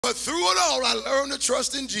But through it all, I learned to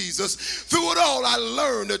trust in Jesus. Through it all, I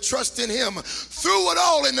learned to trust in him. Through it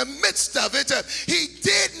all, in the midst of it, he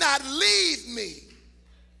did not leave me.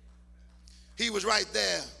 He was right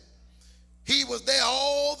there. He was there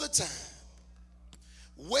all the time,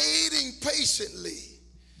 waiting patiently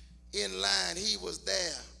in line. He was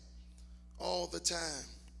there all the time.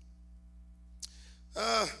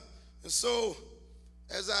 And so,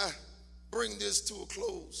 as I bring this to a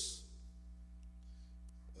close,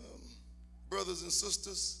 brothers and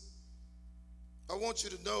sisters, I want you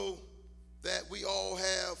to know that we all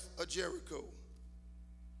have a Jericho.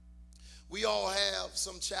 We all have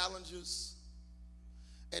some challenges.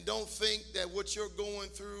 And don't think that what you're going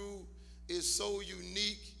through is so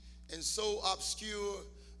unique and so obscure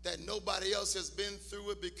that nobody else has been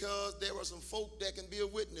through it, because there are some folk that can be a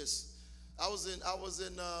witness. I was in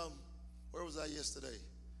where was I yesterday?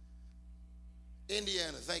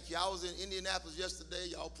 Indiana, thank you. I was in Indianapolis yesterday.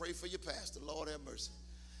 Y'all pray for your pastor. Lord have mercy.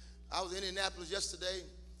 I was in Indianapolis yesterday,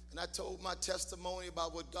 and I told my testimony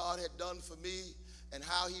about what God had done for me and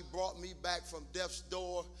how he brought me back from death's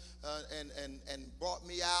door and brought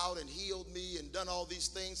me out and healed me and done all these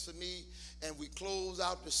things for me. And we closed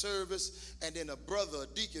out the service, and then a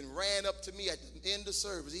deacon, ran up to me at the end of the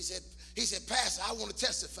service. He said, Pastor, I want to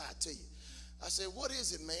testify to you. I said, what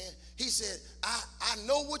is it, man? He said, I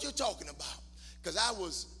know what you're talking about. Because I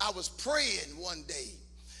was praying one day,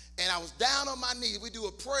 and I was down on my knees. We do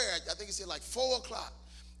a prayer, I think he said like 4 o'clock.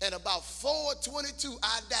 And about 4:22,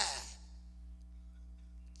 I died.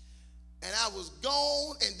 And I was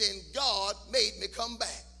gone, and then God made me come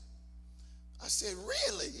back. I said,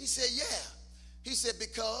 really? He said, yeah. He said,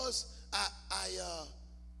 because I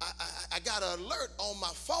got an alert on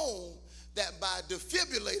my phone that my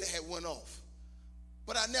defibrillator had went off.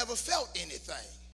 But I never felt anything.